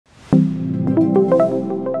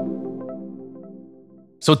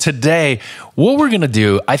So today, what we're going to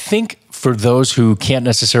do, I think for those who can't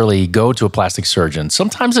necessarily go to a plastic surgeon,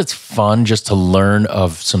 sometimes it's fun just to learn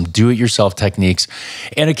of some do-it-yourself techniques.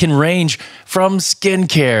 And it can range from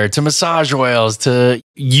skincare to massage oils to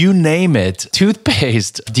you name it,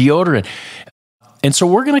 toothpaste, deodorant. And so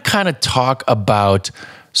we're going to kind of talk about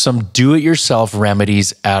some do-it-yourself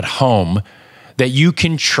remedies at home that you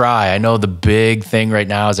can try. I know the big thing right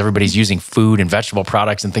now is everybody's using food and vegetable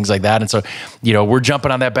products and things like that. And so, we're jumping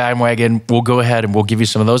on that bandwagon. We'll go ahead and we'll give you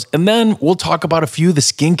some of those. And then we'll talk about a few of the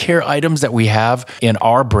skincare items that we have in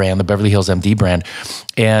our brand, the Beverly Hills MD brand.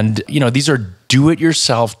 And, these are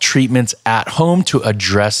do-it-yourself treatments at home to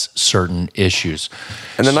address certain issues.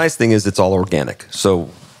 And the nice thing is it's all organic. So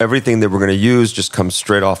everything that we're going to use just comes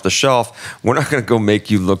straight off the shelf. We're not going to go make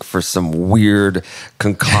you look for some weird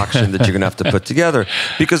concoction that you're going to have to put together,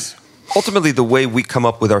 because ultimately the way we come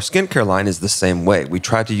up with our skincare line is the same way. We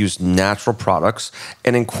try to use natural products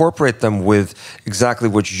and incorporate them with exactly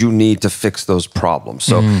what you need to fix those problems.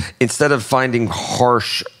 So instead of finding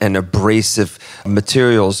harsh and abrasive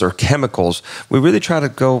materials or chemicals, we really try to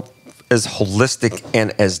go as holistic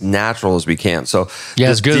and as natural as we can. So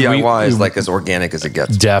this D.I.Y. is like as organic as it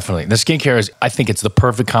gets. Definitely. The skincare is, I think it's the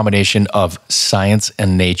perfect combination of science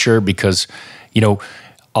and nature, because,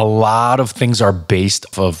 a lot of things are based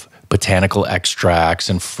off of botanical extracts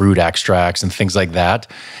and fruit extracts and things like that.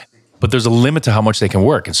 But there's a limit to how much they can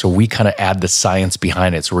work. And so we kind of add the science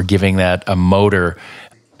behind it. So we're giving that a motor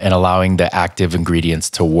and allowing the active ingredients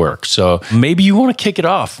to work. So maybe you want to kick it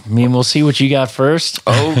off. We'll see what you got first.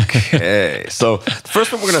 Okay. So the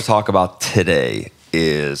first one we're going to talk about today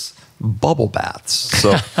is bubble baths.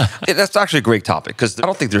 So that's actually a great topic, because I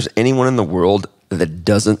don't think there's anyone in the world that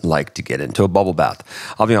doesn't like to get into a bubble bath.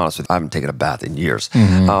 I'll be honest with you, I haven't taken a bath in years.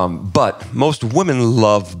 But most women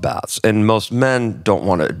love baths, and most men don't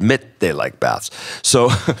want to admit they like baths. So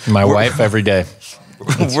my wife every day.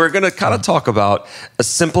 We're going to kind of talk about a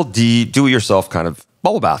simple do-it-yourself kind of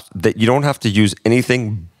bubble bath that you don't have to use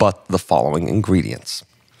anything but the following ingredients.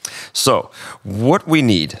 So what we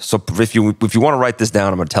need, so if you want to write this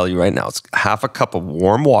down, I'm going to tell you right now, it's half a cup of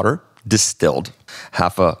warm water, distilled,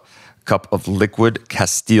 half a cup of liquid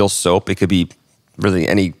Castile soap. It could be really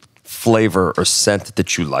any flavor or scent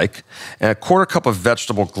that you like, and a quarter cup of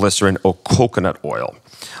vegetable glycerin or coconut oil.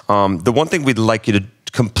 The one thing we'd like you to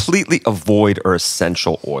completely avoid are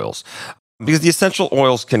essential oils, because the essential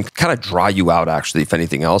oils can kind of dry you out, actually, if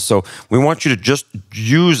anything else. So we want you to just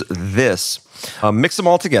use this, mix them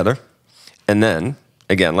all together, and then,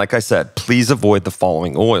 again, like I said, please avoid the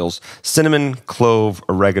following oils: cinnamon, clove,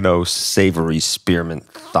 oregano, savory, spearmint,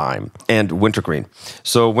 thyme, and wintergreen.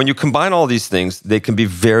 So when you combine all these things, they can be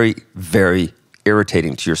very, very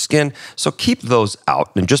irritating to your skin. So keep those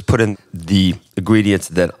out and just put in the ingredients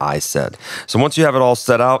that I said. So once you have it all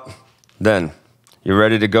set out, then you're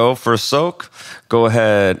ready to go for a soak. Go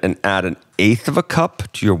ahead and add 1/8 of a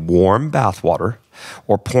cup to your warm bath water,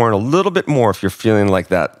 or pour in a little bit more if you're feeling like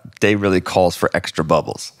that day really calls for extra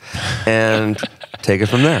bubbles. And take it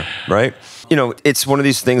from there, right? It's one of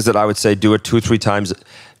these things that I would say do it 2 or 3 times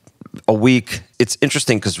a week. It's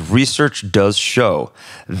interesting because research does show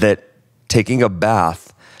that taking a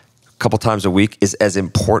bath a couple times a week is as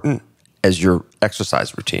important as your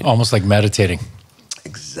exercise routine. Almost like meditating.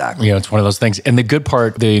 Exactly. It's one of those things. And the good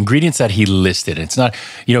part, the ingredients that he listed, it's not,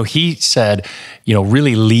 he said,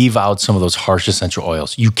 really leave out some of those harsh essential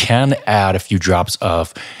oils. You can add a few drops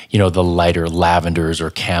of, the lighter lavenders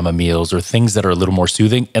or chamomiles or things that are a little more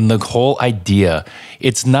soothing. And the whole idea,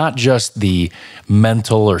 it's not just the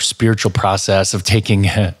mental or spiritual process of taking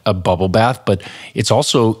a bubble bath, but it's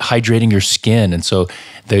also hydrating your skin. And so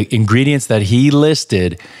the ingredients that he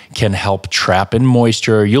listed can help trap in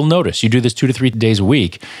moisture. You'll notice, you do this 2 to 3 days a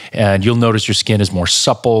week, and you'll notice your skin is more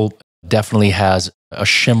supple, definitely has a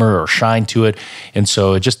shimmer or shine to it. And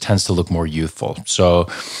so it just tends to look more youthful.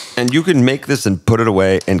 And you can make this and put it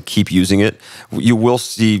away and keep using it. You will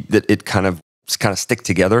see that it kind of stick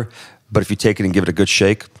together. But if you take it and give it a good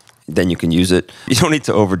shake, then you can use it. You don't need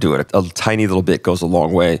to overdo it. A tiny little bit goes a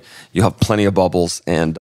long way. You have plenty of bubbles,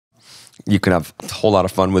 and you can have a whole lot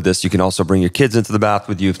of fun with this. You can also bring your kids into the bath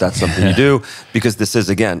with you if that's something you do, because this is,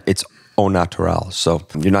 again, it's au naturel. So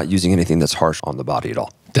you're not using anything that's harsh on the body at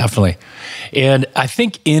all. Definitely. And I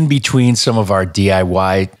think in between some of our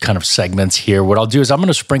DIY kind of segments here, what I'll do is I'm going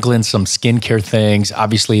to sprinkle in some skincare things.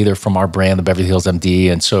 Obviously, they're from our brand, the Beverly Hills MD.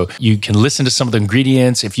 And so you can listen to some of the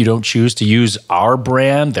ingredients. If you don't choose to use our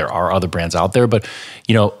brand, there are other brands out there. But,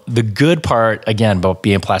 you know, the good part, again, about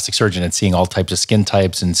being a plastic surgeon and seeing all types of skin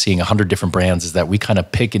types and seeing 100 different brands is that we kind of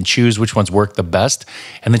pick and choose which ones work the best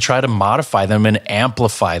and then try to modify them and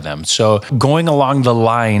amplify them. So going along the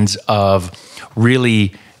lines of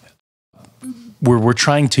really, we're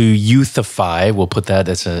trying to youthify, we'll put that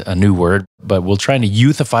as a new word, but we're trying to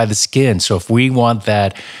youthify the skin. So if we want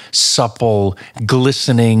that supple,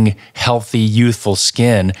 glistening, healthy, youthful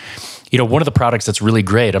skin, you know, one of the products that's really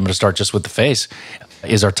great, I'm going to start just with the face,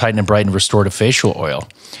 is our Tighten and Brighten Restorative Facial Oil.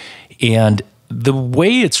 And the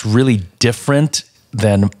way it's really different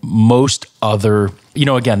than most other, you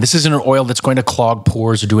know, again, this isn't an oil that's going to clog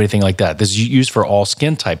pores or do anything like that. This is used for all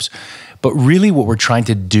skin types. But really what we're trying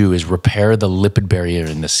to do is repair the lipid barrier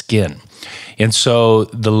in the skin. And so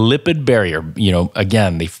the lipid barrier, you know,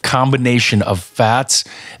 again, the combination of fats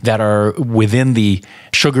that are within the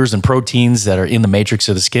sugars and proteins that are in the matrix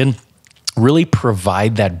of the skin really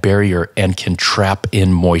provide that barrier and can trap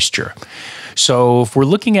in moisture. So if we're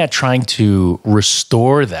looking at trying to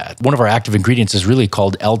restore that, one of our active ingredients is really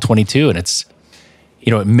called L22, and it's,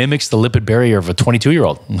 you know, it mimics the lipid barrier of a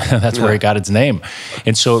 22-year-old. That's where it got its name.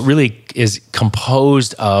 And so it really is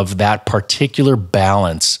composed of that particular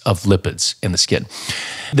balance of lipids in the skin.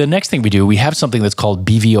 The next thing we do, we have something that's called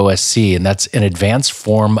BVOSC, and that's an advanced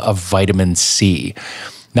form of vitamin C.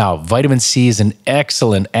 Now, vitamin C is an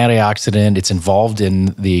excellent antioxidant. It's involved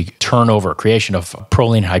in the creation of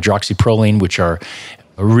proline, hydroxyproline, which are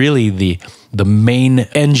really the main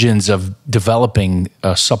engines of developing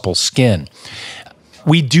a supple skin.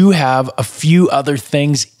 We do have a few other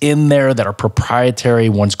things in there that are proprietary.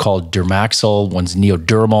 One's called Dermaxil, one's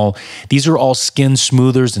Neodermal. These are all skin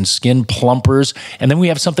smoothers and skin plumpers. And then we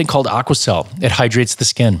have something called Aquacel. It hydrates the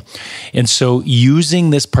skin. And so using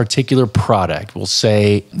this particular product, we'll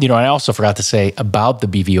say, you know, I also forgot to say about the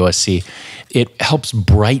BVOSC, it helps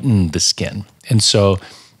brighten the skin. And so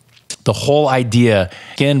the whole idea,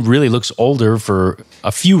 skin really looks older for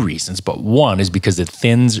a few reasons, but one is because it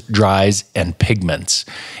thins, dries, and pigments.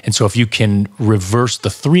 And so if you can reverse the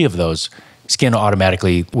three of those, skin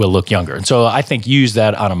automatically will look younger. And so I think use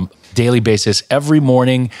that on a daily basis every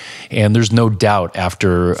morning, and there's no doubt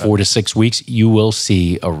after 4 to 6 weeks, you will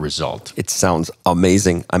see a result. It sounds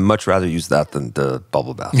amazing. I'd much rather use that than the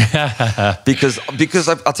bubble bath. because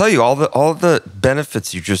I'll tell you, all the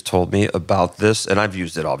benefits you just told me about this, and I've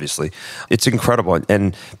used it, obviously. It's incredible.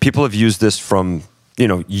 And people have used this from, you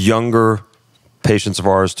know, younger patients of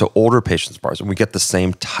ours to older patients of ours, and we get the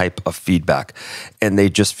same type of feedback. And they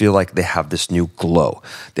just feel like they have this new glow.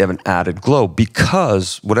 They have an added glow,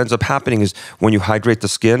 because what ends up happening is when you hydrate the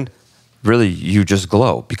skin, really you just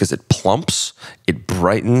glow because it plumps, it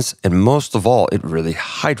brightens, and most of all, it really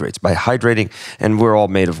hydrates. By hydrating, and we're all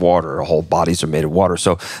made of water, our whole bodies are made of water.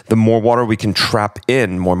 So the more water we can trap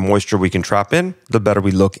in, more moisture we can trap in, the better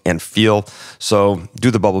we look and feel. So do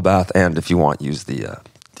the bubble bath, and if you want, use the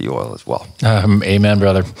oil as well. Amen,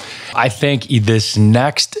 brother. I think this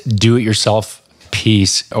next do-it-yourself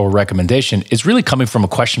piece or recommendation is really coming from a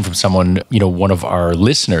question from someone, you know, one of our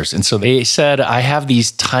listeners. And so they said, I have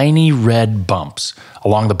these tiny red bumps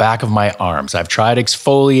along the back of my arms. I've tried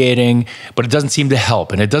exfoliating, but it doesn't seem to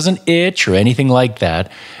help. And it doesn't itch or anything like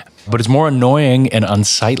that, but it's more annoying and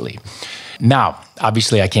unsightly. Now,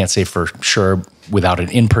 obviously, I can't say for sure without an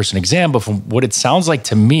in-person exam, but from what it sounds like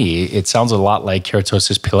to me, it sounds a lot like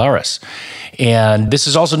keratosis pilaris. And this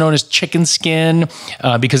is also known as chicken skin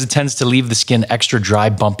because it tends to leave the skin extra dry,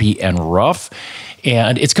 bumpy, and rough.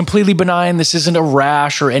 And it's completely benign. This isn't a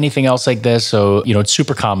rash or anything else like this. So, you know, it's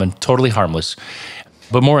super common, totally harmless,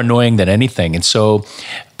 but more annoying than anything. And so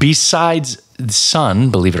besides the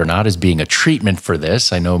sun, believe it or not, is being a treatment for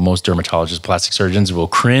this. I know most dermatologists, plastic surgeons will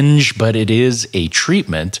cringe, but it is a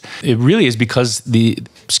treatment. It really is because the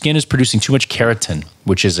skin is producing too much keratin,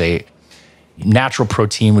 which is a natural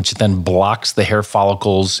protein, which then blocks the hair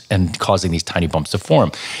follicles and causing these tiny bumps to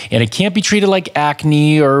form. And it can't be treated like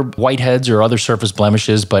acne or whiteheads or other surface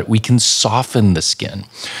blemishes, but we can soften the skin.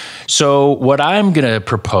 So what I'm going to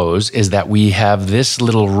propose is that we have this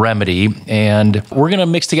little remedy, and we're going to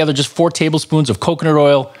mix together just 4 tablespoons of coconut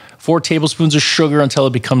oil, 4 tablespoons of sugar until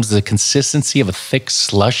it becomes the consistency of a thick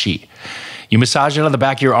slushy. You massage it on the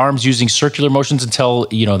back of your arms using circular motions until,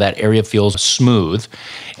 you know, that area feels smooth,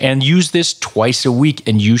 and use this twice a week,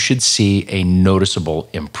 and you should see a noticeable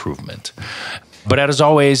improvement. But as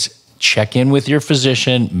always, check in with your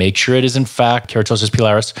physician, make sure it is in fact keratosis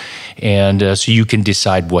pilaris, and so you can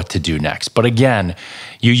decide what to do next. But again,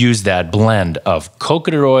 you use that blend of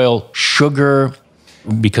coconut oil, sugar,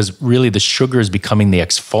 because really the sugar is becoming the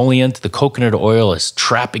exfoliant. The coconut oil is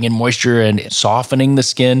trapping in moisture and softening the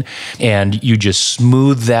skin. And you just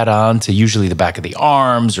smooth that on to usually the back of the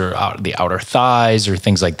arms or the outer thighs or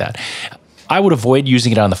things like that. I would avoid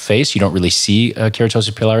using it on the face. You don't really see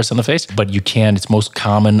keratosis pilaris on the face, but you can. It's most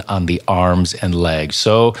common on the arms and legs.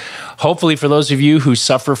 So hopefully for those of you who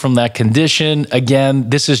suffer from that condition, again,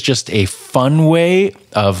 this is just a fun way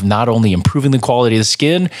of not only improving the quality of the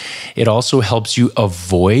skin, it also helps you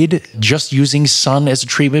avoid just using sun as a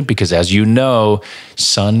treatment because, as you know,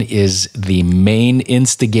 sun is the main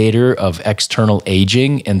instigator of external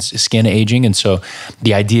aging and skin aging. And so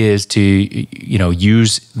the idea is to,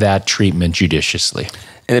 use that treatment judiciously.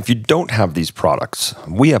 And if you don't have these products,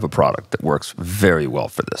 we have a product that works very well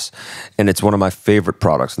for this. And it's one of my favorite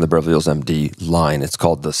products in the Beverly Hills MD line. It's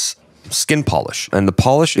called the skin polish. And the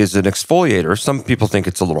polish is an exfoliator. Some people think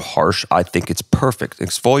it's a little harsh. I think it's perfect.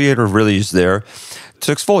 Exfoliator really is there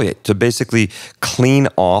to exfoliate, to basically clean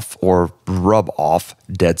off or rub off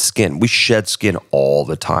dead skin. We shed skin all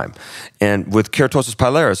the time. And with keratosis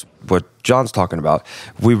pilaris, what John's talking about,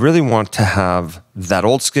 we really want to have that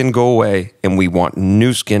old skin go away and we want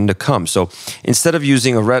new skin to come. So instead of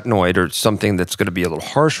using a retinoid or something that's going to be a little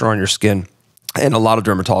harsher on your skin, and a lot of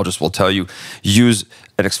dermatologists will tell you, use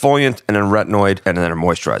an exfoliant and a retinoid and then a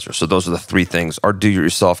moisturizer. So those are the three things. Our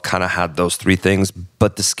do-it-yourself kind of had those three things,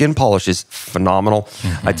 but the skin polish is phenomenal.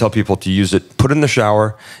 Mm-hmm. I tell people to use it, put it in the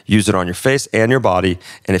shower, use it on your face and your body.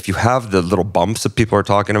 And if you have the little bumps that people are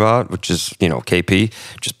talking about, which is, KP,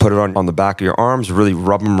 just put it on the back of your arms, really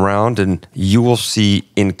rub them around, and you will see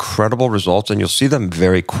incredible results, and you'll see them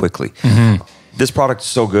very quickly. Mm-hmm. This product is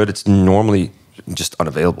so good, it's normally just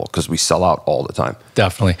unavailable because we sell out all the time.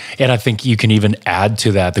 Definitely. And I think you can even add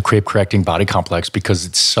to that the crepe correcting body complex because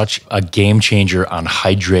it's such a game changer on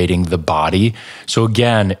hydrating the body. So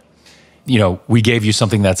again, we gave you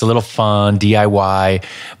something that's a little fun, DIY,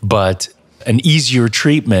 but an easier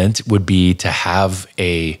treatment would be to have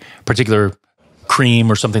a particular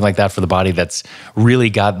cream or something like that for the body that's really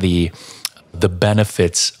got the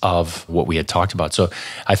benefits of what we had talked about. So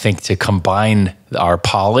I think to combine our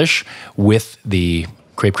polish with the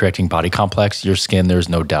crepe correcting body complex, your skin, there's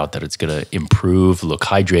no doubt that it's going to improve, look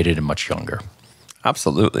hydrated, and much younger.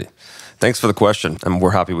 Absolutely. Thanks for the question, and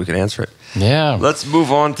we're happy we can answer it. Yeah. Let's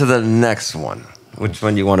move on to the next one. Which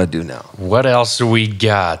one do you want to do now? What else do we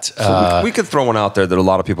got? So we could throw one out there that a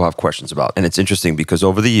lot of people have questions about. And it's interesting because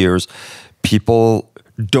over the years, people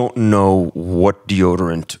don't know what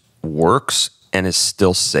deodorant works and is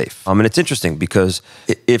still safe. And it's interesting because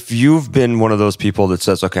if you've been one of those people that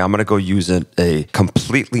says, okay, I'm going to go use a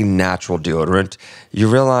completely natural deodorant, you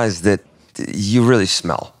realize that you really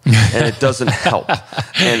smell and it doesn't help.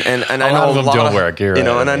 And I know a lot of them don't work. And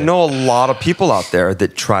I know a lot of people out there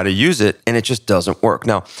that try to use it and it just doesn't work.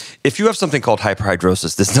 Now, if you have something called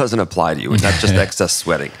hyperhidrosis, this doesn't apply to you. It's not just excess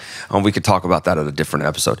sweating. We could talk about that at a different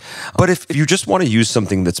episode. But if you just want to use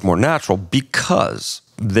something that's more natural, because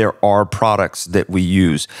there are products that we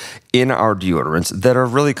use in our deodorants that are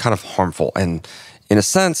really kind of harmful and, in a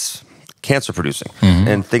sense, cancer producing. Mm-hmm.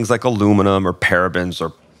 And things like aluminum or parabens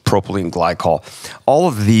or propylene glycol, all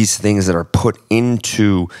of these things that are put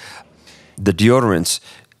into the deodorants,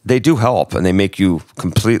 they do help and they make you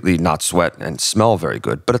completely not sweat and smell very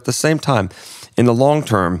good. But at the same time, in the long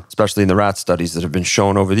term, especially in the rat studies that have been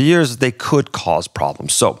shown over the years, they could cause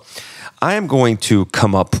problems. So I am going to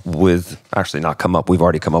come up with, actually not come up, we've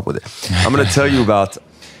already come up with it. I'm going to tell you about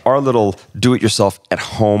our little do-it-yourself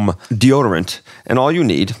at-home deodorant. And all you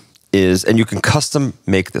need is, and you can custom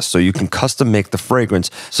make this, so you can custom make the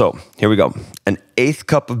fragrance. So here we go. An 1/8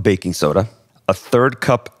 cup of baking soda, a 1/3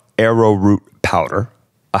 cup arrowroot powder,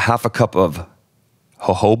 a 1/2 cup of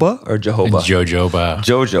jojoba or jojoba?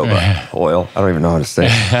 Jojoba oil. I don't even know how to say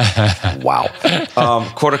it. Wow.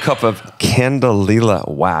 1/4 cup of candelilla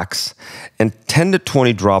wax and 10 to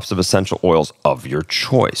 20 drops of essential oils of your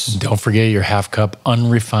choice. Don't forget your 1/2 cup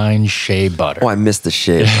unrefined shea butter. Oh, I missed the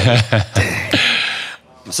shea butter. Dang.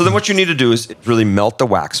 So then what you need to do is really melt the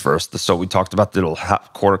wax first. So we talked about the little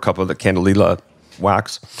 1/4 cup of the candelilla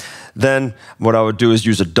wax. Then what I would do is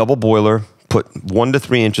use a double boiler, put 1 to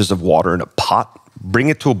 3 inches of water in a pot, bring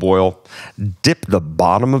it to a boil, dip the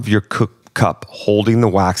bottom of your cup holding the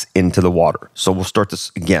wax into the water. So we'll start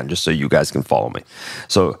this again just so you guys can follow me.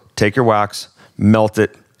 So take your wax, melt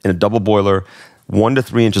it in a double boiler, 1 to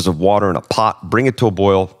 3 inches of water in a pot, bring it to a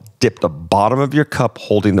boil, dip the bottom of your cup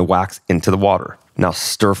holding the wax into the water. Now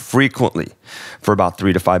stir frequently for about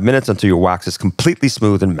 3 to 5 minutes until your wax is completely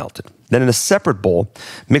smooth and melted. Then in a separate bowl,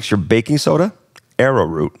 mix your baking soda,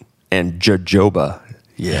 arrowroot, and jojoba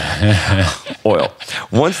oil.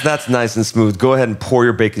 Once that's nice and smooth, go ahead and pour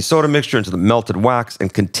your baking soda mixture into the melted wax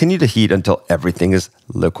and continue to heat until everything is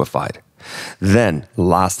liquefied. Then,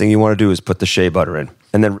 last thing you want to do is put the shea butter in,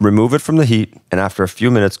 and then remove it from the heat, and after a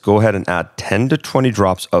few minutes, go ahead and add 10 to 20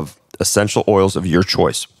 drops of essential oils of your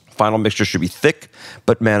choice. Final mixture should be thick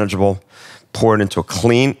but manageable. Pour it into a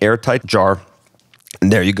clean, airtight jar,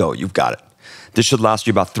 and there you go, you've got it. This should last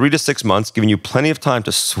you about 3 to 6 months, giving you plenty of time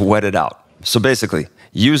to sweat it out. So basically,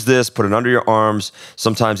 use this, put it under your arms,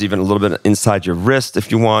 sometimes even a little bit inside your wrist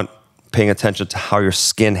if you want, paying attention to how your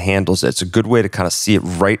skin handles it. It's a good way to kind of see it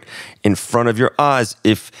right in front of your eyes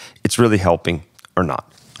if it's really helping or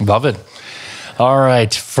not. Love it. All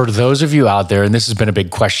right. For those of you out there, and this has been a big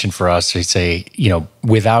question for us, they say,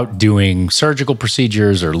 without doing surgical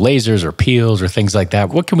procedures or lasers or peels or things like that,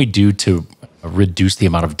 what can we do to reduce the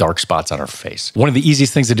amount of dark spots on our face? One of the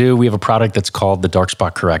easiest things to do, we have a product that's called the Dark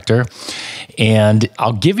Spot Corrector. And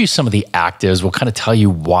I'll give you some of the actives. We'll kind of tell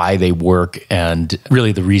you why they work and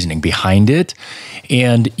really the reasoning behind it.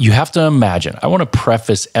 And you have to imagine, I want to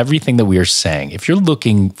preface everything that we are saying. If you're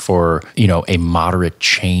looking for, a moderate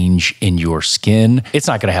change in your skin, it's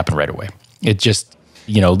not going to happen right away. It just,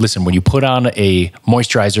 listen, when you put on a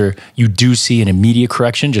moisturizer, you do see an immediate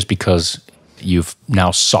correction just because you've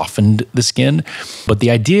now softened the skin. But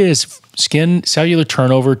the idea is skin cellular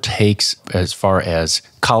turnover takes, as far as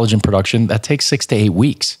collagen production, that takes 6 to 8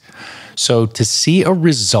 weeks. So to see a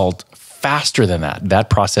result faster than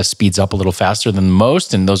that process speeds up a little faster than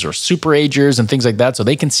most, and those are super agers and things like that, so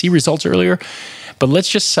they can see results earlier. But let's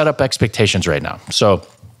just set up expectations right now. So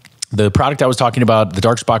the product I was talking about, the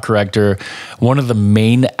Dark Spot Corrector, one of the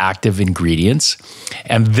main active ingredients,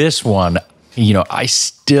 and this one, I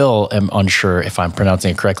still am unsure if I'm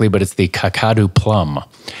pronouncing it correctly, but it's the kakadu plum.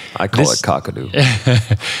 I call it kakadu.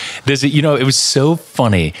 It was so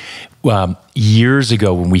funny. Years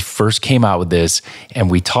ago when we first came out with this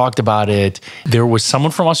and we talked about it, there was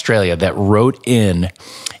someone from Australia that wrote in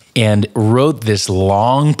and wrote this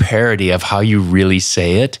long parody of how you really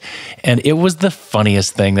say it. And it was the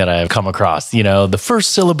funniest thing that I've come across. The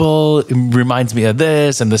first syllable reminds me of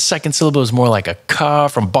this, and the second syllable is more like a ka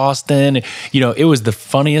from Boston. It was the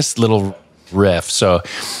funniest little riff.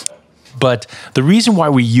 But the reason why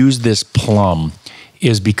we use this plum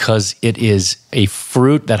is because it is a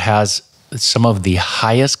fruit that has some of the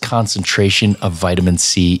highest concentration of vitamin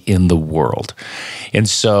C in the world. And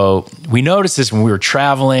so we noticed this when we were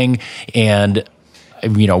traveling and,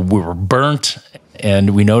 we were burnt,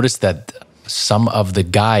 and we noticed that some of the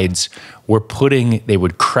guides they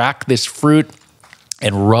would crack this fruit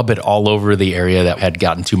and rub it all over the area that had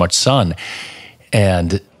gotten too much sun.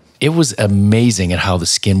 And it was amazing at how the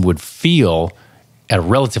skin would feel at a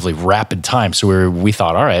relatively rapid time. So we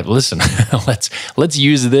thought, all right, listen, let's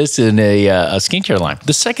use this in a skincare line.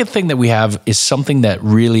 The second thing that we have is something that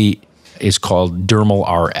really is called Dermal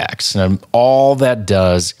RX. And all that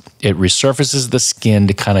does, it resurfaces the skin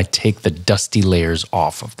to kind of take the dusty layers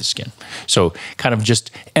off of the skin. So kind of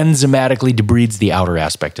just enzymatically debrides the outer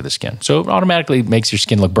aspect of the skin. So it automatically makes your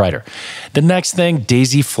skin look brighter. The next thing,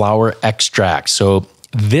 daisy flower extract. So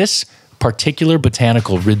this particular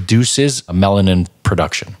botanical reduces melanin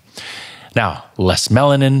production. Now, less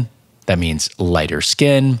melanin, that means lighter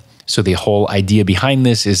skin. So the whole idea behind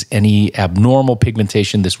this is any abnormal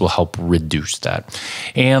pigmentation, this will help reduce that.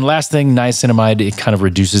 And last thing, niacinamide, it kind of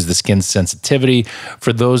reduces the skin sensitivity.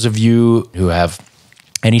 For those of you who have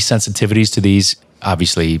any sensitivities to these,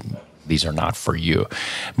 obviously these are not for you.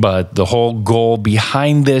 But the whole goal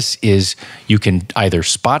behind this is you can either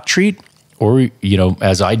spot treat, or,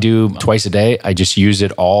 as I do twice a day, I just use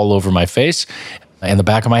it all over my face and the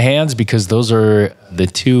back of my hands, because those are the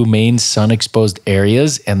two main sun-exposed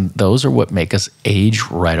areas, and those are what make us age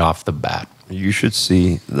right off the bat. You should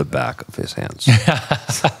see the back of his hands.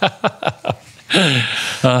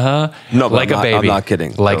 No, but like a baby. I'm not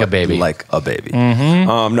kidding. Like a baby. Like a baby.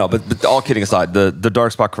 No, but all kidding aside, the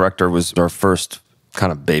Dark Spot Corrector was our first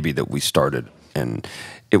kind of baby that we started, and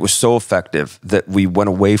it was so effective that we went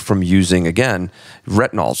away from using, again,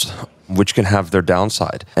 retinols, which can have their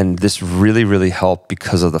downside. And this really, really helped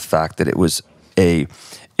because of the fact that it was a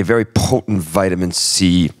very potent vitamin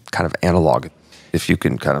C kind of analog, if you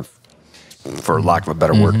can kind of, for lack of a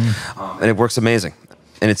better word. And it works amazing.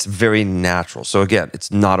 And it's very natural. So again,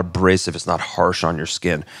 it's not abrasive, it's not harsh on your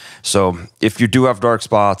skin. So if you do have dark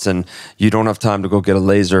spots and you don't have time to go get a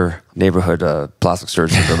laser, neighborhood plastic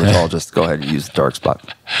surgeon, dermatologist, go ahead and use the Dark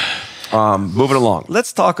Spot. Moving along.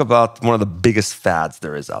 Let's talk about one of the biggest fads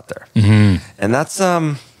there is out there. And that's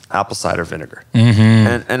apple cider vinegar.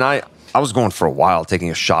 And I was going for a while, taking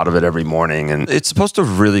a shot of it every morning. And it's supposed to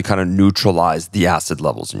really kind of neutralize the acid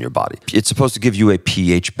levels in your body. It's supposed to give you a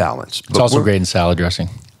pH balance. It's also great in salad dressing.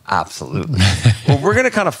 Absolutely. Well, we're going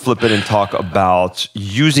to kind of flip it and talk about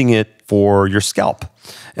using it for your scalp.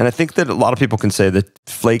 And I think that a lot of people can say that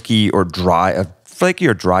flaky or dry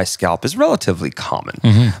scalp is relatively common.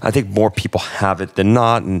 I think more people have it than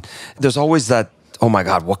not. And there's always that, oh my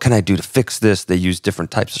God, what can I do to fix this? They use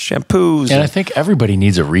different types of shampoos. And I think everybody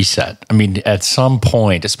needs a reset. I mean, at some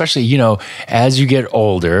point, especially, you know, as you get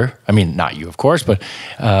older, I mean, not you, of course, but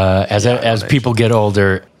as people get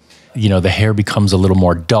older, you know, the hair becomes a little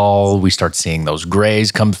more dull. We start seeing those grays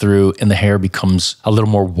come through and the hair becomes a little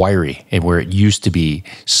more wiry, and where it used to be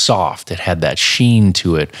soft, it had that sheen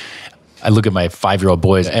to it. I look at my 5-year-old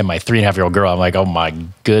boys and my 3.5-year-old girl. I'm like, oh my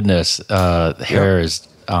goodness, the hair is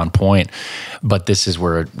on point. But this is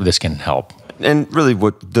where this can help. And really,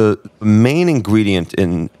 what the main ingredient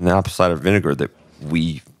in an apple cider vinegar that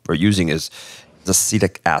we are using is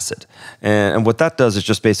acetic acid. And what that does is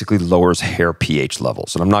just basically lowers hair pH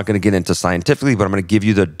levels. And I'm not going to get into scientifically, but I'm going to give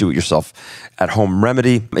you the do-it-yourself at-home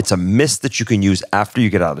remedy. It's a mist that you can use after you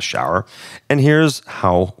get out of the shower. And here's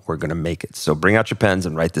how we're going to make it. So bring out your pens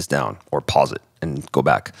and write this down, or pause it and go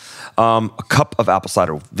back. A cup of apple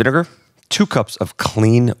cider vinegar, 2 cups of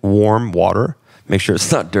clean, warm water. Make sure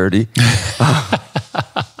it's not dirty.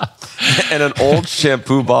 And an old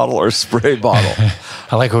shampoo bottle or spray bottle.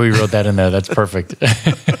 I like how we wrote that in there. That's perfect.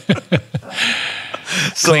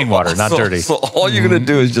 Clean water, not dirty. So all you're going to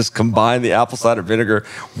do is just combine the apple cider vinegar,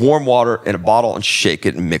 warm water in a bottle, and shake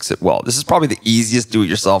it and mix it well. This is probably the easiest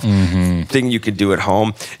do-it-yourself thing you can do at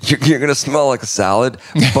home. You're going to smell like a salad,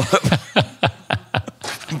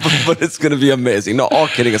 but it's going to be amazing. No, all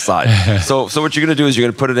kidding aside. So what you're going to do is you're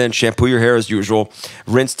going to put it in, shampoo your hair as usual,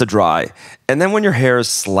 rinse to dry. And then when your hair is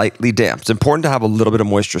slightly damp, it's important to have a little bit of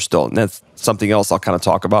moisture still. And that's something else I'll kind of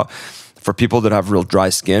talk about. For people that have real dry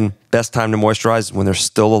skin, best time to moisturize is when there's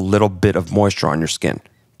still a little bit of moisture on your skin.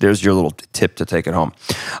 There's your little tip to take it home.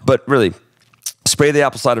 But really, spray the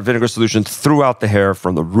apple cider vinegar solution throughout the hair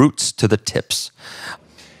from the roots to the tips.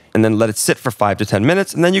 And then let it sit for 5 to 10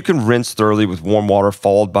 minutes, and then you can rinse thoroughly with warm water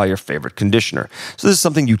followed by your favorite conditioner. So this is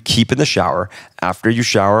something you keep in the shower. After you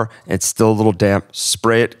shower, it's still a little damp,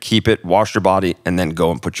 spray it, keep it, wash your body, and then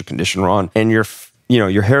go and put your conditioner on. And your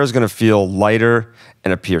hair is going to feel lighter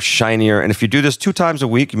and appear shinier. And if you do this 2 times a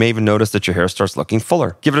week, you may even notice that your hair starts looking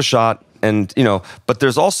fuller. Give it a shot. And, but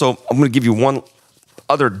there's also, I'm going to give you one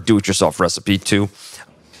other do-it-yourself recipe too,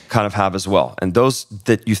 kind of have as well. And those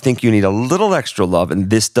that you think you need a little extra love and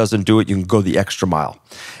this doesn't do it, you can go the extra mile.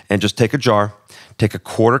 And just take a jar, take a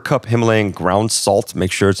 1/4 cup Himalayan ground salt,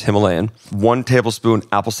 make sure it's Himalayan, 1 tablespoon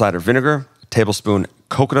apple cider vinegar, a tablespoon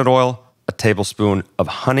coconut oil, a tablespoon of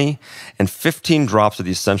honey, and 15 drops of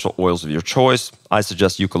the essential oils of your choice. I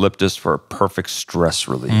suggest eucalyptus for a perfect stress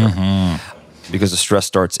reliever because the stress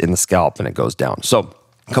starts in the scalp and it goes down. So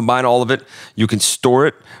combine all of it. You can store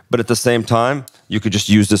it, but at the same time, you could just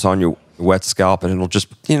use this on your wet scalp and it'll just,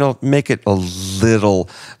 make it a little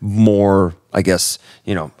more, I guess,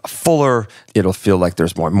 fuller. It'll feel like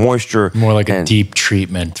there's more moisture. More like a deep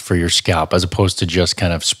treatment for your scalp as opposed to just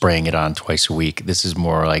kind of spraying it on twice a week. This is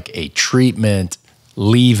more like a treatment,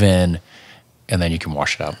 leave-in, and then you can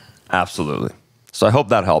wash it out. Absolutely. So I hope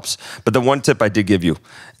that helps. But the one tip I did give you,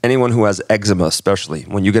 anyone who has eczema especially,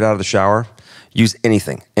 when you get out of the shower, use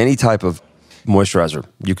anything, any type of moisturizer.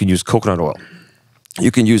 You can use coconut oil. You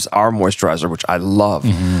can use our moisturizer, which I love,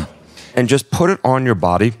 and just put it on your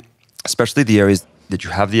body, especially the areas that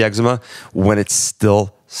you have the eczema, when it's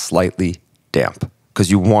still slightly damp, because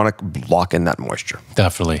you want to lock in that moisture.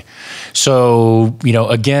 Definitely. So,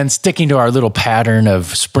 again, sticking to our little pattern of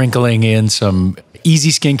sprinkling in some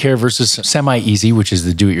easy skincare versus semi-easy, which is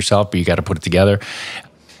the do-it-yourself, but you got to put it together.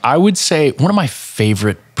 I would say one of my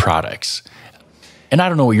favorite products, and I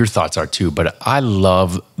don't know what your thoughts are too, but I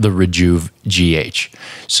love the Rejuve GH.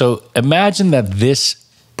 So imagine that this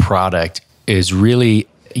product is really,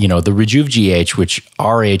 the Rejuve GH, which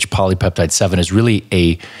RH polypeptide 7 is really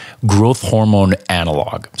a growth hormone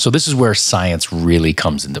analog. So this is where science really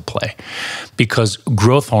comes into play, because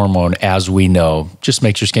growth hormone, as we know, just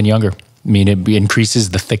makes your skin younger. I mean, it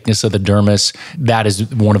increases the thickness of the dermis. That is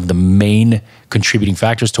one of the main contributing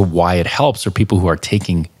factors to why it helps for people who are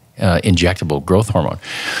taking injectable growth hormone.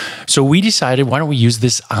 So we decided, why don't we use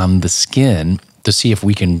this on the skin to see if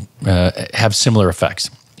we can have similar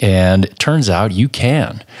effects? And it turns out you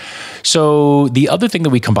can. So the other thing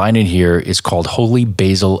that we combine in here is called holy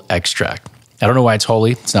basil extract. I don't know why it's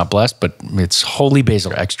holy. It's not blessed, but it's holy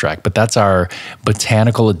basil extract. But that's our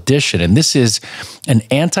botanical addition. And this is an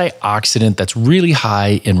antioxidant that's really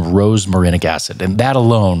high in rosmarinic acid. And that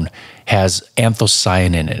alone has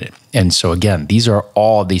anthocyanin in it. And so again, these are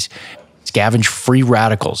all these scavenge free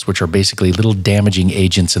radicals, which are basically little damaging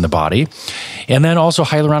agents in the body. And then also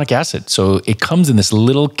hyaluronic acid. So it comes in this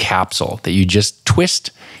little capsule that you just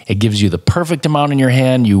twist. It gives you the perfect amount in your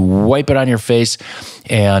hand. You wipe it on your face.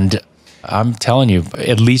 And I'm telling you,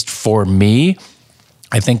 at least for me,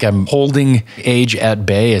 I think I'm holding age at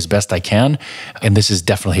bay as best I can, and this is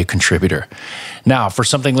definitely a contributor. Now, for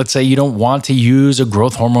something, let's say you don't want to use a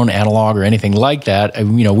growth hormone analog or anything like that,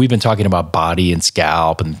 we've been talking about body and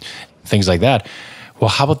scalp and things like that. Well,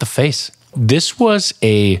 how about the face? This was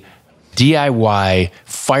a D.I.Y.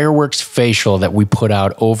 fireworks facial that we put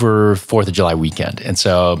out over 4th of July weekend. And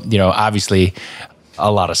so, obviously,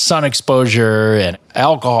 a lot of sun exposure and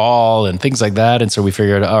alcohol and things like that. And so we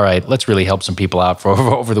figured, all right, let's really help some people out for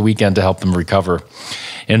over the weekend to help them recover.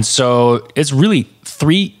 And so it's really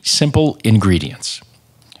 3 simple ingredients.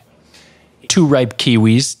 2 ripe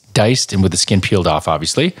kiwis, diced and with the skin peeled off,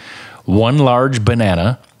 obviously. 1 large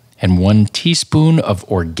banana and 1 teaspoon of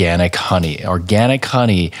organic honey. Organic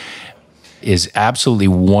honey is absolutely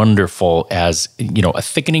wonderful as, a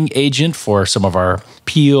thickening agent for some of our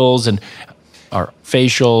peels and our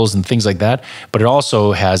facials and things like that, but it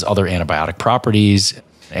also has other antibiotic properties,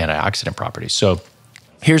 antioxidant properties. So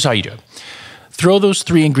here's how you do it. Throw those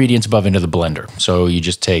 3 ingredients above into the blender. So you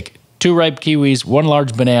just take 2 ripe kiwis, 1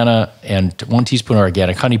 large banana, and 1 teaspoon of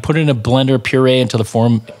organic honey. Put it in a blender, puree until the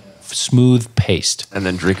form smooth paste. And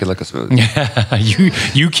then drink it like a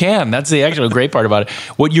smoothie. You can. That's the actual great part about it.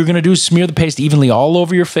 What you're going to do is smear the paste evenly all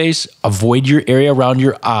over your face. Avoid your area around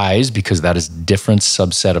your eyes because that is a different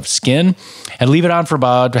subset of skin. And leave it on for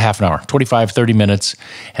about half an hour, 25, 30 minutes.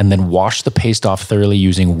 And then wash the paste off thoroughly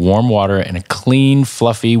using warm water and a clean,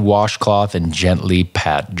 fluffy washcloth and gently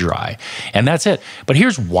pat dry. And that's it. But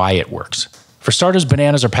here's why it works. For starters,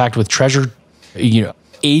 bananas are packed with treasured,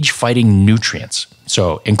 age-fighting nutrients.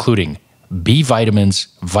 So including B vitamins,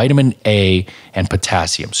 vitamin A, and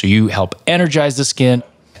potassium. So you help energize the skin.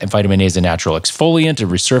 And vitamin A is a natural exfoliant, a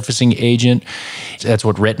resurfacing agent. That's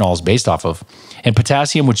what retinol is based off of. And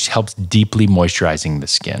potassium, which helps deeply moisturizing the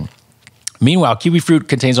skin. Meanwhile, kiwi fruit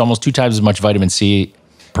contains almost 2 times as much vitamin C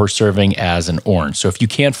per serving as an orange. So if you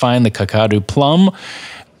can't find the Kakadu plum,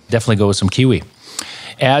 definitely go with some kiwi.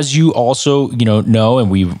 As you also, know,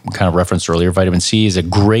 and we kind of referenced earlier, vitamin C is a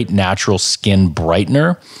great natural skin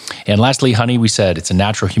brightener. And lastly, honey, we said it's a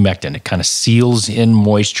natural humectant. It kind of seals in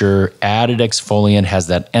moisture, added exfoliant, has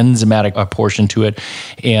that enzymatic portion to it,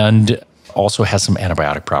 and also has some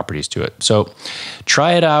antibiotic properties to it. So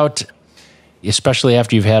try it out, especially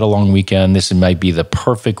after you've had a long weekend. This might be the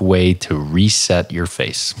perfect way to reset your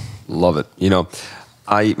face. Love it.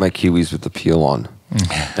 I eat my kiwis with the peel on.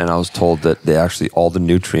 And I was told that all the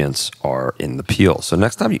nutrients are in the peel. So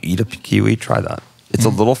next time you eat a kiwi, try that. It's a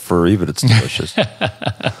little furry, but it's delicious.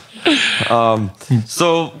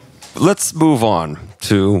 So let's move on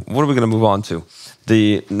to, what are we going to move on to?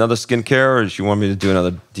 Another skincare, or do you want me to do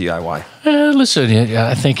another DIY? Listen,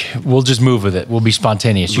 I think we'll just move with it. We'll be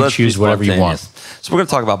spontaneous. You choose whatever you want. So we're going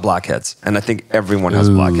to talk about blackheads, and I think everyone has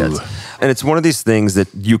blackheads. And it's one of these things that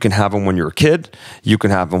you can have them when you're a kid. You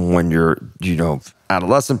can have them when you're,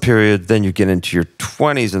 adolescent period. Then you get into your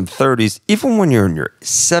 20s and 30s. Even when you're in your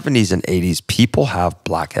 70s and 80s, people have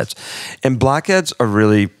blackheads. And blackheads are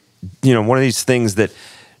really, one of these things that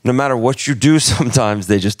no matter what you do, sometimes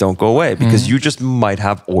they just don't go away because you just might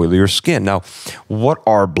have oilier skin. Now, what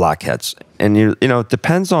are blackheads? And, it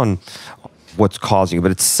depends on what's causing it,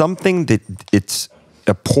 but it's something that it's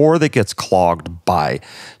a pore that gets clogged by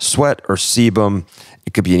sweat or sebum.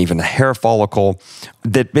 It could be even a hair follicle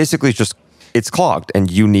that basically it's clogged and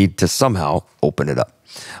you need to somehow open it up.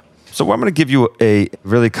 So I'm going to give you a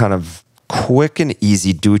really kind of quick and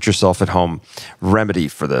easy do-it-yourself at home remedy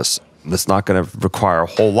for this. That's not going to require a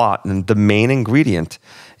whole lot. And the main ingredient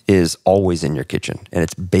is always in your kitchen, and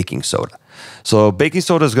it's baking soda. So baking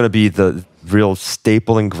soda is going to be the real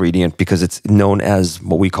staple ingredient because it's known as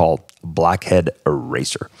what we call blackhead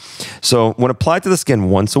eraser. So when applied to the skin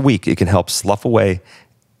once a week, it can help slough away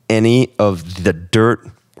any of the dirt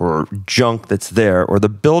or junk that's there or the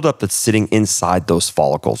buildup that's sitting inside those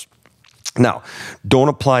follicles. Now, don't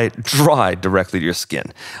apply it dry directly to your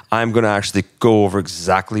skin. I'm going to actually go over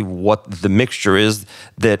exactly what the mixture is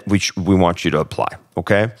that we want you to apply,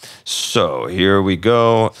 okay? So here we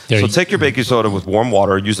go. So take your baking soda with warm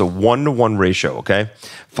water. Use a 1-to-1 ratio, okay?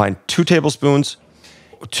 Find 2 tablespoons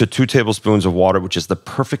to 2 tablespoons of water, which is the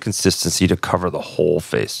perfect consistency to cover the whole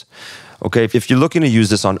face. Okay, if you're looking to use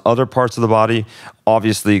this on other parts of the body,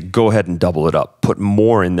 obviously go ahead and double it up. Put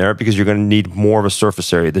more in there because you're going to need more of a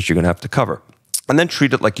surface area that you're going to have to cover. And then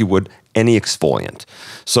treat it like you would any exfoliant.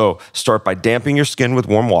 So start by damping your skin with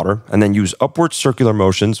warm water and then use upward circular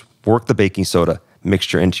motions, work the baking soda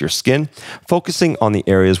mixture into your skin, focusing on the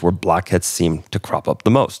areas where blackheads seem to crop up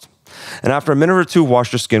the most. And after a minute or two,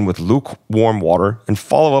 wash your skin with lukewarm water and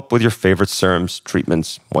follow up with your favorite serums,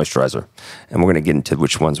 treatments, moisturizer. And we're going to get into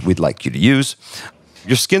which ones we'd like you to use.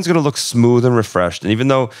 Your skin's going to look smooth and refreshed. And even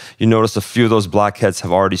though you notice a few of those blackheads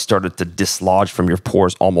have already started to dislodge from your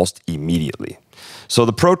pores almost immediately. So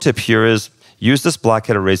the pro tip here is use this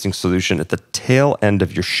blackhead erasing solution at the tail end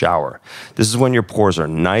of your shower. This is when your pores are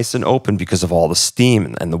nice and open because of all the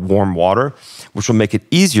steam and the warm water, which will make it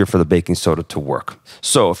easier for the baking soda to work.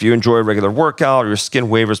 So if you enjoy a regular workout or your skin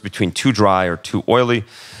wavers between too dry or too oily,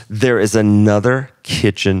 there is another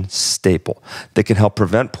kitchen staple that can help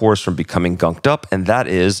prevent pores from becoming gunked up, and that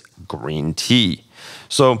is green tea.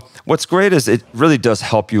 So what's great is it really does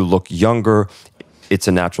help you look younger. It's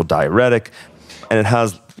a natural diuretic, and it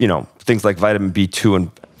has, things like vitamin B2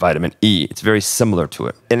 and vitamin E. It's very similar to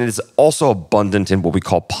it. And it is also abundant in what we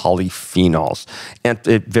call polyphenols, and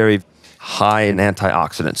very high in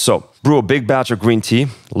antioxidants. So brew a big batch of green tea,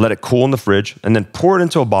 let it cool in the fridge, and then pour it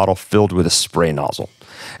into a bottle filled with a spray nozzle.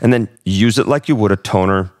 And then use it like you would a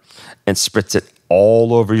toner and spritz it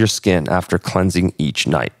all over your skin after cleansing each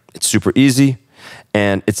night. It's super easy,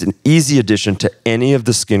 and it's an easy addition to any of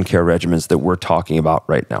the skincare regimens that we're talking about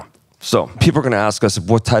right now. So people are going to ask us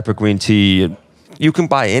what type of green tea. You can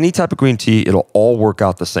buy any type of green tea. It'll all work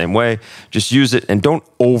out the same way. Just use it and don't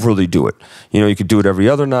overly do it. You could do it every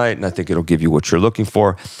other night, and I think it'll give you what you're looking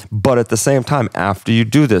for. But at the same time, after you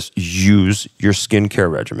do this, use your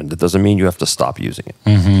skincare regimen. That doesn't mean you have to stop using it.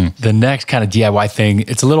 Mm-hmm. The next kind of DIY thing,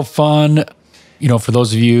 it's a little fun. For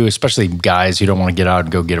those of you, especially guys who don't want to get out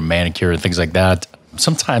and go get a manicure and things like that,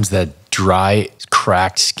 sometimes that dry,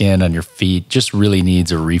 cracked skin on your feet just really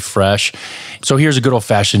needs a refresh. So here's a good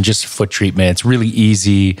old-fashioned just foot treatment. It's really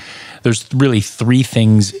easy. There's really 3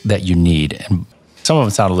 things that you need. And some of them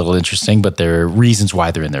sound a little interesting, but there are reasons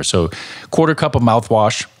why they're in there. So 1/4 cup of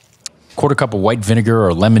mouthwash, 1/4 cup of white vinegar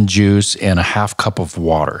or lemon juice, and a 1/2 cup of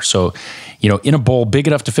water. So, in a bowl big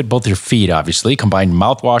enough to fit both your feet, obviously, combine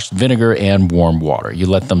mouthwash, vinegar, and warm water. You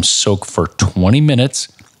let them soak for 20 minutes.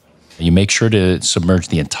 You make sure to submerge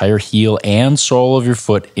the entire heel and sole of your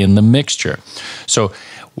foot in the mixture. So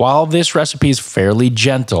while this recipe is fairly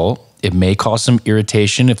gentle, it may cause some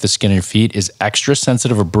irritation if the skin of your feet is extra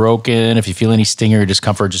sensitive or broken. If you feel any sting or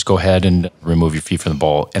discomfort, just go ahead and remove your feet from the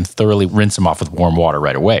bowl and thoroughly rinse them off with warm water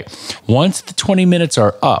right away. Once the 20 minutes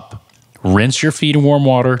are up, rinse your feet in warm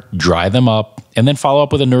water, dry them up, and then follow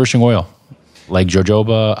up with a nourishing oil like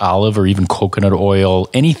jojoba, olive, or even coconut oil,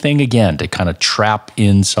 anything again to kind of trap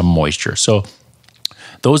in some moisture. So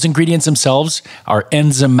those ingredients themselves are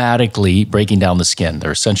enzymatically breaking down the skin.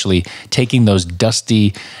 They're essentially taking those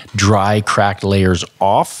dusty, dry, cracked layers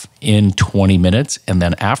off in 20 minutes. And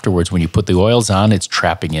then afterwards, when you put the oils on, it's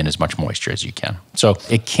trapping in as much moisture as you can. So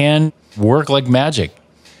it can work like magic.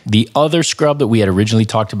 The other scrub that we had originally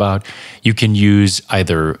talked about, you can use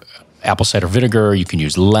either apple cider vinegar, you can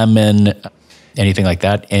use lemon, anything like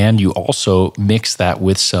that. And you also mix that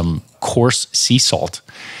with some coarse sea salt.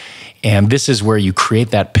 And this is where you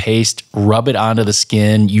create that paste, rub it onto the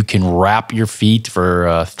skin. You can wrap your feet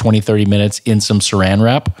for 20, 30 minutes in some saran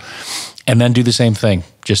wrap, and then do the same thing.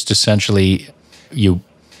 Just essentially, you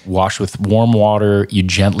wash with warm water, you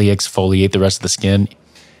gently exfoliate the rest of the skin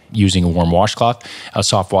using a warm washcloth, a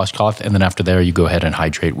soft washcloth, and then after there, you go ahead and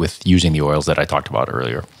hydrate with using the oils that I talked about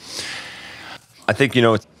earlier. I think,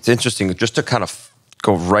 it's interesting just to kind of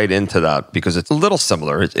go right into that because it's a little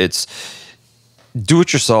similar. It's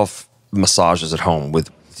do-it-yourself massages at home with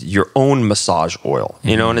your own massage oil,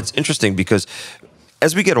 and it's interesting because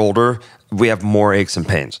as we get older, we have more aches and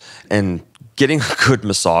pains, and getting a good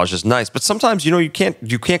massage is nice, but sometimes, you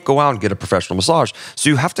can't go out and get a professional massage, so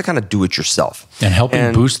you have to kind of do it yourself. And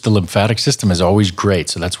helping boost the lymphatic system is always great.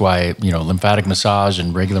 So that's why, lymphatic massage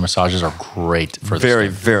and regular massages are great for this. Very,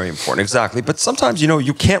 very important. Exactly. But sometimes,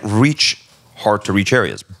 you can't reach hard to reach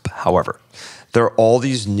areas. However, there are all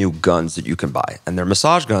these new guns that you can buy, and they're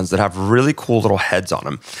massage guns that have really cool little heads on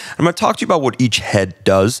them. I'm going to talk to you about what each head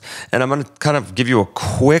does, and I'm going to kind of give you a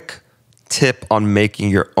quick tip on making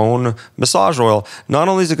your own massage oil. Not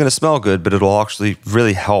only is it going to smell good, but it'll actually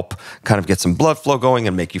really help kind of get some blood flow going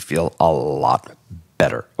and make you feel a lot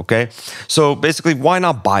better, okay? So basically, why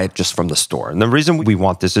not buy it just from the store? And the reason we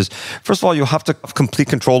want this is, first of all, you'll have to have complete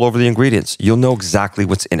control over the ingredients. You'll know exactly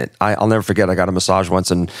what's in it. I'll never forget, I got a massage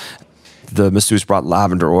once, and the masseuse brought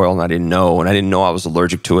lavender oil and I didn't know I was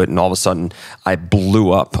allergic to it. And all of a sudden I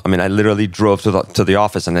blew up. I mean, I literally drove to the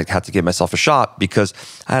office and I had to give myself a shot because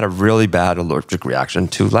I had a really bad allergic reaction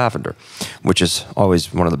to lavender, which is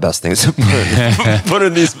always one of the best things to put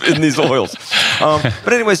in these oils.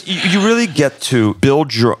 But anyways, you really get to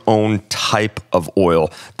build your own type of oil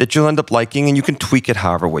that you'll end up liking, and you can tweak it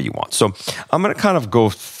however way you want. So I'm going to kind of go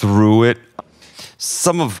through it.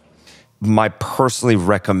 Some of my personally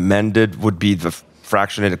recommended would be the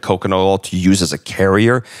fractionated coconut oil to use as a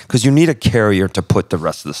carrier, because you need a carrier to put the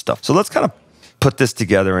rest of the stuff. So let's kind of put this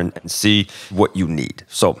together and see what you need.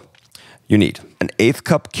 So you need an 1/8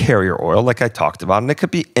 cup carrier oil, like I talked about, and it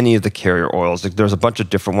could be any of the carrier oils. There's a bunch of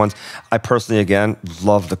different ones. I personally, again,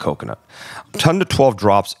 love the coconut. 10 to 12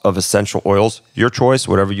 drops of essential oils, your choice,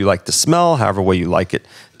 whatever you like to smell, however way you like it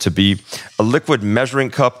to be. A liquid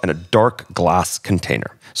measuring cup and a dark glass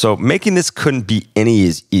container. So making this couldn't be any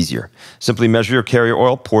easier. Simply measure your carrier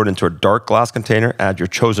oil, pour it into a dark glass container, add your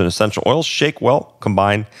chosen essential oils, shake well,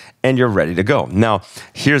 combine, and you're ready to go. Now,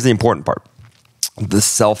 here's the important part. The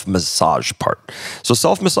self-massage part. So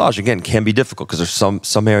self-massage, again, can be difficult because there's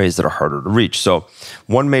some areas that are harder to reach. So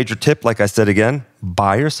one major tip, like I said again,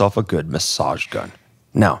 buy yourself a good massage gun.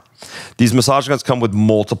 Now, these massage guns come with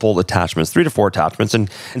multiple attachments, 3 to 4 attachments. And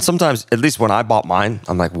sometimes, at least when I bought mine,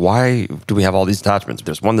 I'm like, why do we have all these attachments?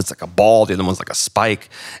 There's one that's like a ball, the other one's like a spike.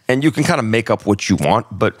 And you can kind of make up what you want.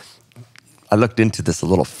 But I looked into this a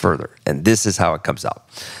little further, and this is how it comes out.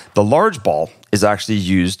 The large ball is actually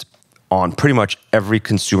used on pretty much every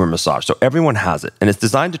consumer massage. So everyone has it. And it's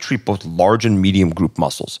designed to treat both large and medium group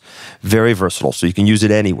muscles. Very versatile, so you can use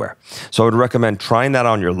it anywhere. So I would recommend trying that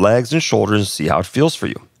on your legs and shoulders and see how it feels for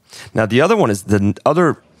you. Now, the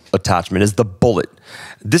other attachment is the bullet.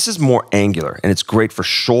 This is more angular, and it's great for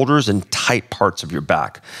shoulders and tight parts of your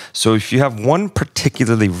back. So if you have one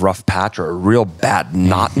particularly rough patch or a real bad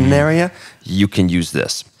knot in an area, you can use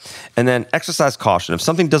this. And then exercise caution. If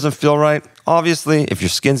something doesn't feel right, obviously, if your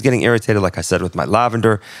skin's getting irritated, like I said with my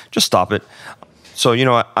lavender, just stop it. So,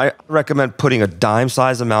 I recommend putting a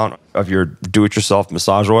dime-size amount of your do-it-yourself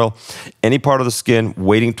massage oil, any part of the skin,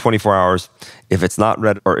 waiting 24 hours. If it's not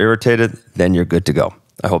red or irritated, then you're good to go.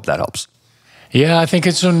 I hope that helps. Yeah, I think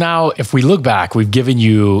it's so. Now, if we look back, we've given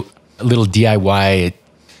you little DIY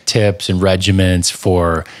tips and regimens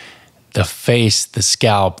for the face, the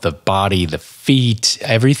scalp, the body, the feet,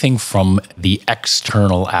 everything from the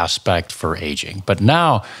external aspect for aging. But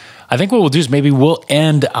now, I think what we'll do is maybe we'll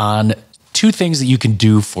end on 2 things that you can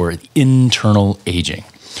do for internal aging.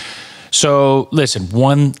 So listen,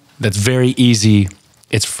 one that's very easy,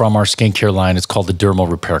 it's from our skincare line. It's called the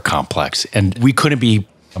Dermal Repair Complex. And we couldn't be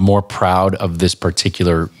more proud of this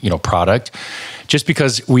particular, product, just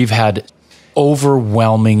because we've had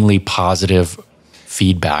overwhelmingly positive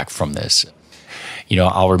feedback from this.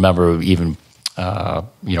 I'll remember even,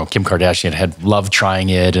 Kim Kardashian had loved trying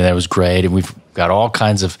it, and it was great. And we've got all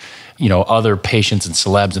kinds of, other patients and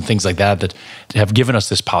celebs and things like that have given us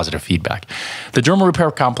this positive feedback. The Dermal Repair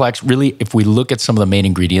Complex, really, if we look at some of the main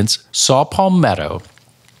ingredients, saw palmetto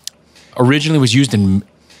originally was used in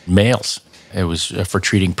males. It was for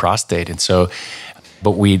treating prostate. And so,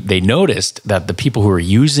 but they noticed that the people who were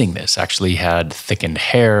using this actually had thickened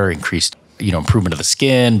hair, increased improvement of the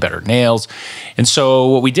skin, better nails. And so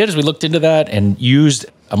what we did is we looked into that and used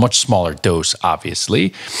a much smaller dose,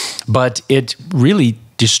 obviously, but it really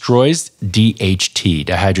destroys DHT,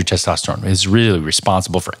 dihydrotestosterone. It's really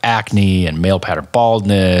responsible for acne and male pattern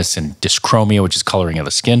baldness and dyschromia, which is coloring of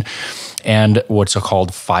the skin, and what's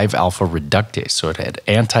called 5-alpha reductase. So it had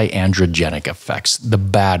anti-androgenic effects, the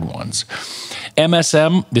bad ones.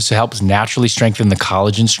 MSM, this helps naturally strengthen the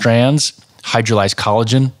collagen strands, hydrolyzed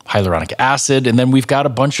collagen, hyaluronic acid, and then we've got a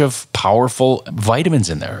bunch of powerful vitamins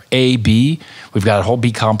in there. A, B, we've got a whole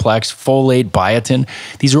B complex, folate, biotin.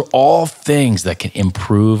 These are all things that can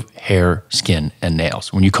improve hair, skin, and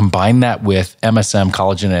nails. When you combine that with MSM,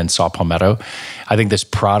 collagen, and saw palmetto, I think this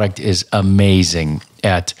product is amazing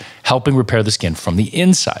at helping repair the skin from the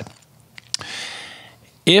inside.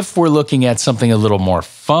 If we're looking at something a little more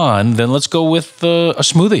fun, then let's go with a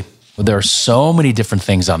smoothie. There are so many different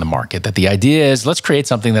things on the market that the idea is let's create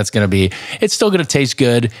something that's going to be, it's still going to taste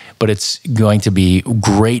good, but it's going to be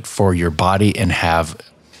great for your body and have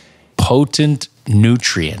potent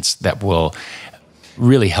nutrients that will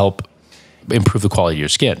really help improve the quality of your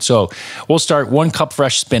skin. So we'll start 1 cup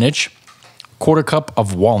fresh spinach, 1/4 cup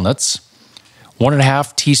of walnuts,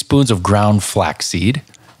 1.5 teaspoons of ground flaxseed,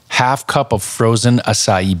 1/2 cup of frozen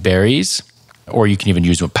acai berries, or you can even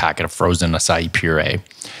use a packet of frozen acai puree.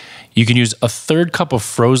 You can use 1/3 cup of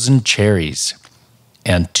frozen cherries,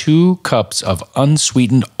 and 2 cups of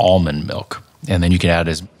unsweetened almond milk. And then you can add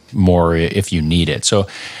as more if you need it. So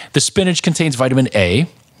the spinach contains vitamin A.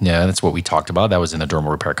 Yeah, that's what we talked about. That was in the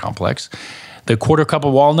dermal repair complex. The 1/4 cup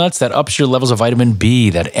of walnuts, that ups your levels of vitamin B,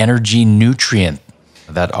 that energy nutrient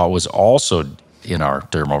that was also in our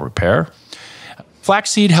dermal repair.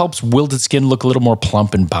 Flaxseed helps wilted skin look a little more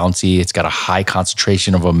plump and bouncy. It's got a high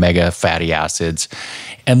concentration of omega fatty acids.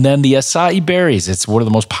 And then the acai berries, it's one of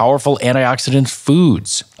the most powerful antioxidant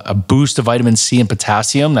foods. A boost of vitamin C and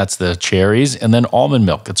potassium, that's the cherries. And then almond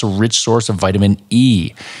milk, that's a rich source of vitamin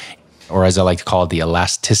E, or as I like to call it, the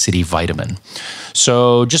elasticity vitamin.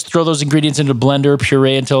 So just throw those ingredients into a blender,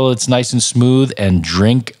 puree until it's nice and smooth, and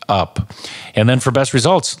drink up. And then for best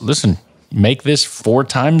results, listen, make this 4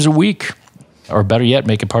 times a week. Or better yet,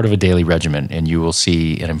 make it part of a daily regimen, and you will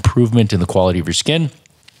see an improvement in the quality of your skin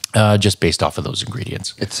just based off of those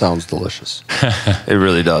ingredients. It sounds delicious. It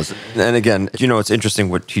really does. And again, it's interesting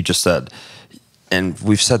what he just said. And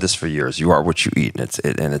we've said this for years. You are what you eat.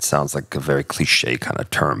 And it sounds like a very cliche kind of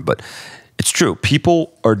term, but it's true.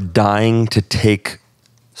 People are dying to take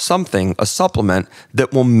something, a supplement,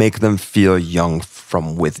 that will make them feel young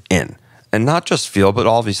from within. And not just feel, but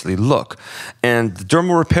obviously look. And the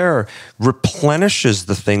dermal repair replenishes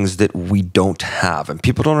the things that we don't have. And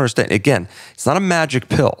people don't understand. Again, it's not a magic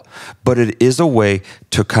pill, but it is a way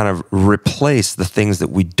to kind of replace the things that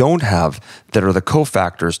we don't have that are the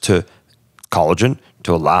cofactors to collagen,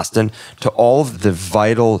 to elastin, to all of the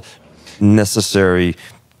vital, necessary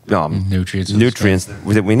nutrients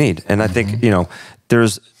that we need. And I think,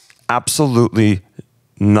 there's absolutely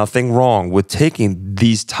nothing wrong with taking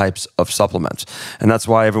these types of supplements. And that's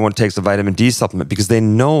why everyone takes a vitamin D supplement, because they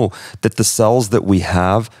know that the cells that we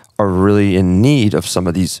have are really in need of some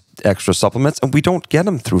of these extra supplements, and we don't get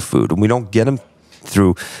them through food, and we don't get them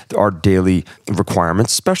through our daily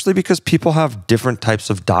requirements, especially because people have different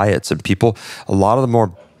types of diets, and a lot of them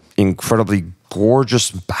are incredibly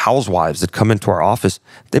gorgeous housewives that come into our office,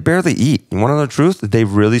 they barely eat. You want to know the truth? They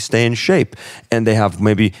really stay in shape. And they have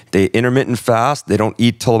they intermittent fast. They don't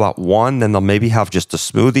eat till about 1. Then they'll maybe have just a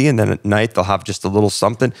smoothie. And then at night, they'll have just a little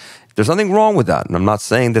something. There's nothing wrong with that. And I'm not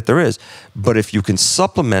saying that there is. But if you can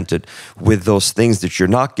supplement it with those things that you're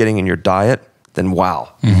not getting in your diet, then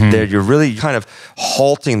wow, you're really kind of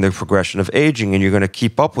halting the progression of aging, and you're going to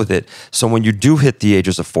keep up with it. So when you do hit the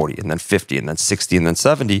ages of 40 and then 50 and then 60 and then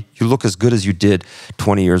 70, you look as good as you did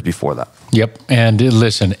 20 years before that. Yep. And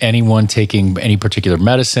listen, anyone taking any particular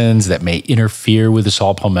medicines that may interfere with the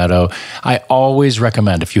saw palmetto, I always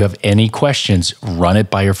recommend, if you have any questions, run it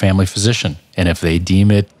by your family physician. And if they deem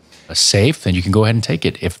it safe, then you can go ahead and take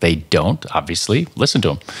it. If they don't, obviously, listen to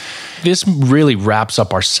them. This really wraps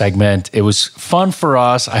up our segment. It was fun for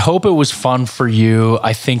us. I hope it was fun for you.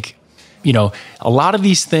 I think, a lot of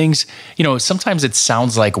these things, sometimes it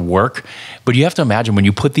sounds like work, but you have to imagine when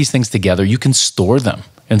you put these things together, you can store them.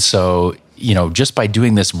 And so, just by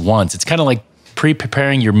doing this once, it's kind of like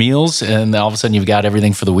pre-preparing your meals, and all of a sudden you've got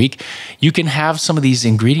everything for the week. You can have some of these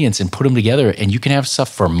ingredients and put them together, and you can have stuff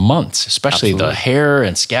for months, especially the hair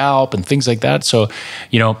and scalp and things like that. So,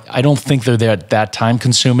 I don't think they're that time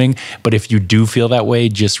consuming, but if you do feel that way,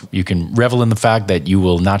 you can revel in the fact that you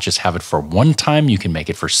will not just have it for one time, you can make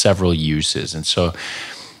it for several uses. And so,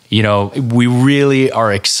 we really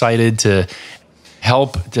are excited to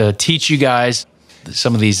help to teach you guys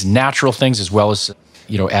some of these natural things, as well as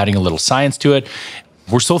adding a little science to it.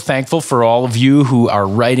 We're so thankful for all of you who are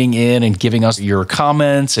writing in and giving us your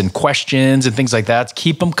comments and questions and things like that.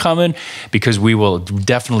 Keep them coming, because we will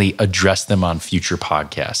definitely address them on future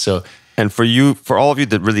podcasts. So, and for all of you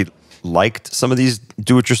that really liked some of these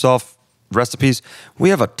do-it-yourself recipes, we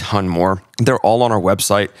have a ton more. They're all on our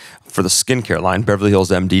website for the skincare line,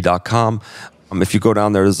 BeverlyHillsMD.com. If you go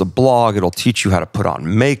down there, there's a blog. It'll teach you how to put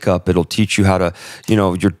on makeup. It'll teach you how to,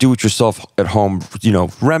 your do-it-yourself at home,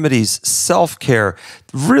 remedies, self-care,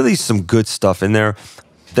 really some good stuff in there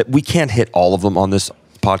that we can't hit all of them on this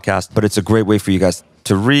podcast, but it's a great way for you guys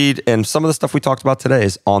to read. And some of the stuff we talked about today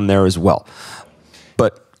is on there as well.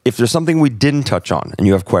 But if there's something we didn't touch on and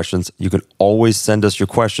you have questions, you can always send us your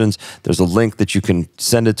questions. There's a link that you can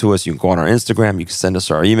send it to us. You can go on our Instagram. You can send us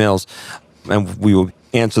our emails, and we will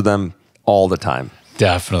answer them all the time.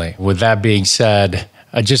 Definitely. With that being said,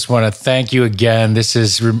 I just want to thank you again. This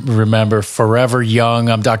is, remember, Forever Young.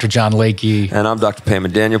 I'm Dr. John Layke. And I'm Dr.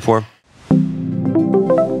 Payman Danielpour.